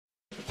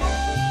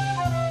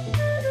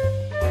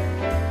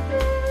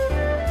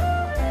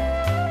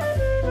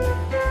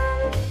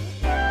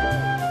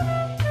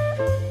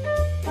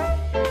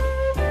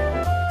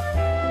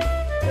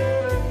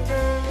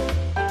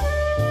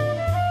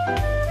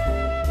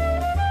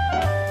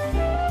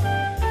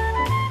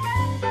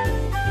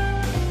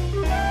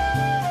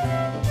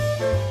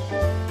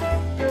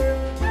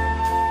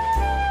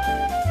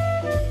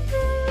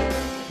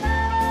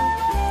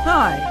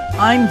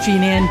I'm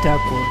Jean Ann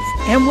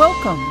Duckworth, and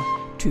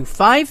welcome to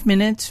 5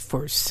 Minutes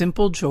for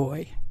Simple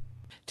Joy.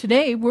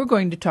 Today, we're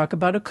going to talk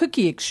about a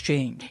cookie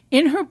exchange.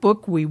 In her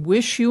book, We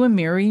Wish You a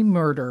Merry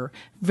Murder,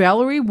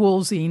 Valerie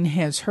Woolsing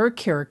has her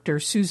character,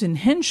 Susan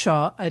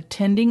Henshaw,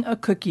 attending a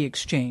cookie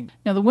exchange.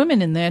 Now, the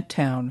women in that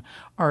town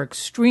are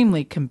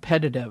extremely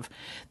competitive.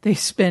 They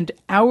spent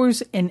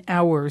hours and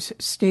hours,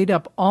 stayed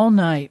up all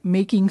night,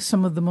 making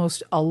some of the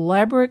most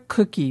elaborate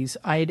cookies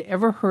I had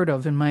ever heard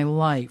of in my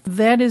life.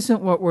 That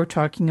isn't what we're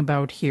talking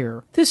about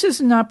here. This is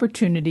an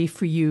opportunity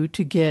for you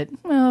to get,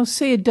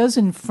 say a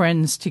dozen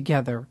friends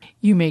together.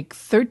 You make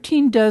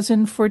 13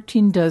 dozen,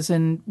 14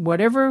 dozen,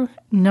 whatever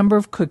number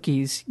of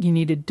cookies. You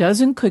need a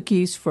dozen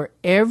cookies for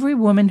every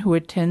woman who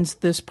attends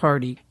this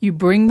party. You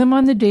bring them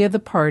on the day of the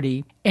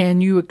party,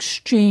 and you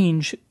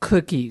exchange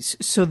cookies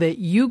so that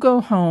you go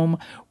home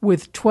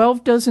with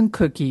 12 dozen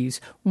cookies.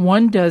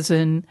 1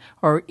 dozen,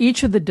 or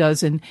each of the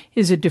dozen,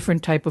 is a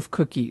different type of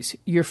cookies.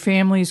 Your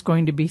family is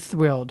going to be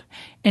thrilled.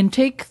 And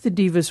take the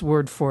diva's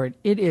word for it.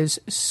 It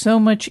is so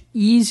much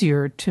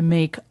easier to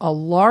make a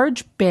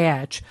large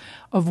batch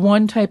of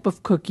one type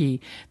of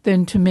cookie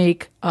than to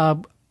make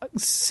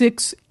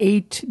 6,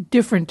 8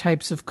 different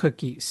types of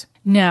cookies.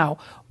 Now,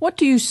 what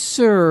do you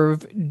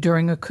serve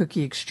during a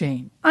cookie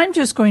exchange? I'm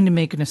just going to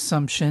make an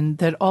assumption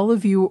that all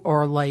of you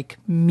are like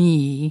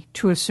me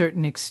to a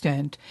certain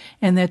extent,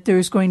 and that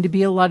there's going to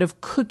be a lot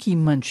of cookie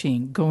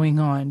munching going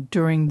on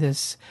during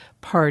this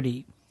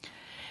party.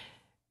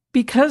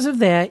 Because of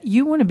that,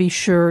 you want to be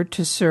sure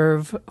to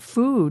serve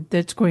food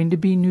that's going to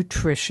be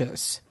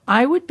nutritious.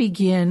 I would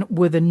begin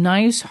with a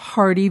nice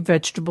hearty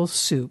vegetable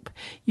soup.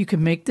 You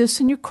can make this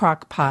in your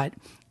crock pot.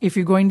 If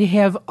you're going to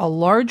have a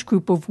large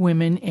group of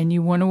women and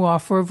you want to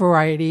offer a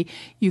variety,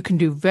 you can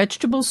do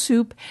vegetable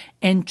soup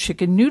and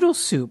chicken noodle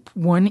soup,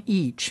 1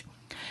 each.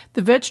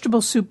 The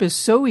vegetable soup is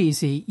so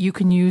easy, you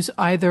can use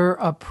either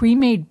a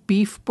pre-made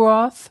beef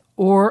broth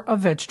or a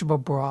vegetable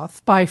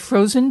broth. Buy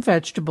frozen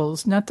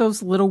vegetables, not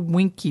those little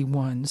winky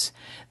ones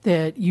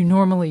that you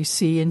normally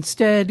see.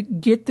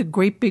 Instead, get the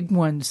great big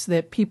ones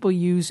that people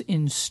use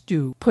in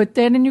stew. Put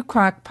that in your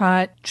crock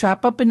pot,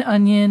 chop up an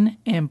onion,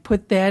 and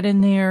put that in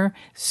there.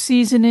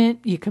 Season it.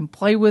 You can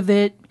play with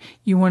it.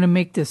 You want to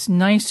make this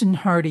nice and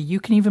hearty.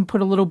 You can even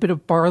put a little bit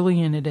of barley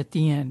in it at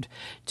the end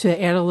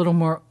to add a little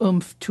more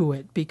oomph to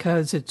it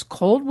because it's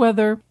cold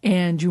weather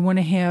and you want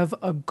to have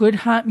a good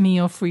hot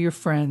meal for your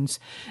friends.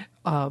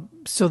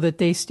 So that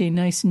they stay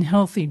nice and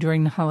healthy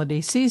during the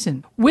holiday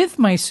season. With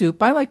my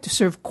soup, I like to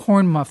serve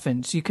corn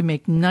muffins. You can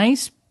make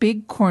nice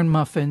big corn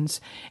muffins,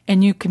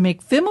 and you can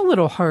make them a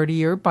little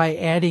heartier by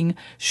adding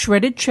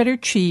shredded cheddar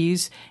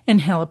cheese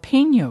and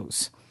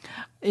jalapenos.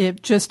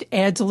 It just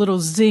adds a little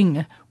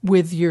zing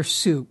with your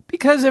soup.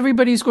 Because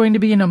everybody's going to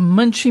be in a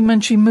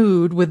munchy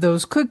mood with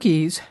those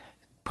cookies,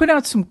 put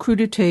out some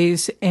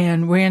crudités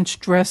and ranch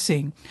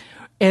dressing.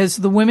 As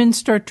the women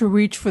start to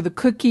reach for the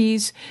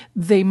cookies,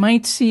 they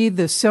might see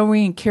the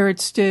celery and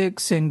carrot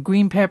sticks and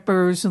green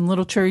peppers and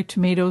little cherry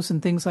tomatoes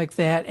and things like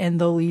that,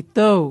 and they'll eat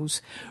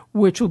those,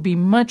 which will be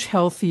much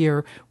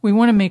healthier. We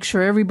want to make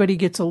sure everybody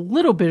gets a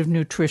little bit of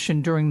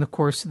nutrition during the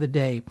course of the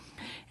day.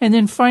 And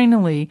then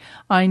finally,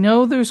 I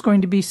know there's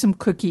going to be some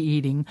cookie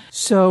eating,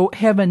 so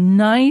have a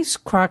nice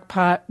crock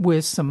pot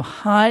with some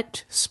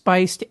hot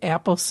spiced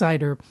apple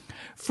cider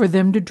for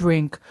them to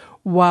drink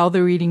while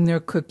they're eating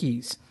their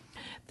cookies.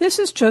 This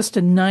is just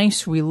a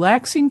nice,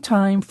 relaxing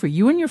time for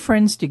you and your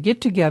friends to get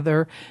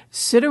together,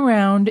 sit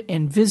around,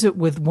 and visit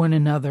with one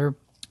another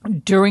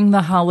during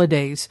the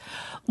holidays.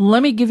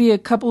 Let me give you a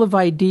couple of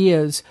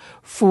ideas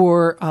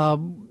for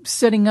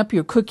setting up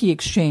your cookie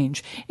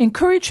exchange.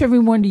 Encourage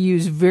everyone to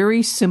use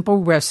very simple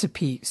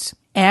recipes.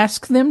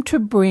 Ask them to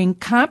bring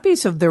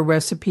copies of their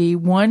recipe,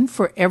 one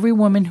for every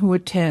woman who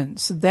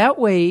attends. That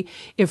way,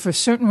 if a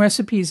certain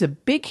recipe is a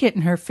big hit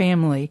in her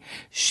family,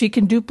 she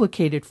can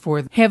duplicate it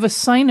for them. Have a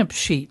sign-up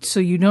sheet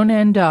so you don't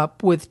end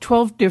up with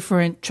 12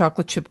 different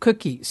chocolate chip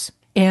cookies.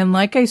 And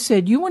like I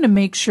said, you want to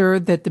make sure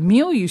that the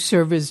meal you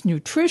serve is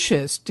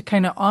nutritious to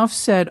kind of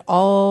offset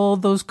all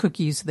those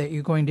cookies that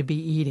you're going to be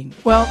eating.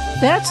 Well,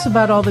 that's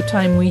about all the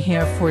time we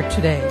have for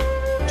today.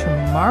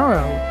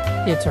 Tomorrow,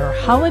 it's our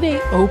holiday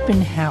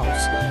open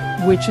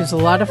house, which is a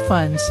lot of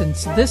fun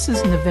since this is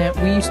an event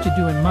we used to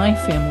do in my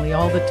family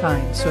all the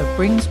time, so it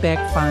brings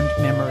back fond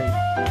memory.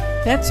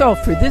 That's all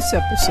for this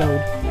episode.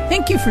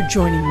 Thank you for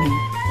joining me.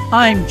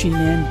 I'm Jean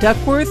Ann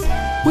Duckworth,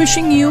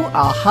 wishing you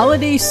a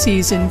holiday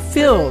season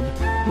filled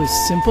with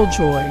simple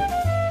joy.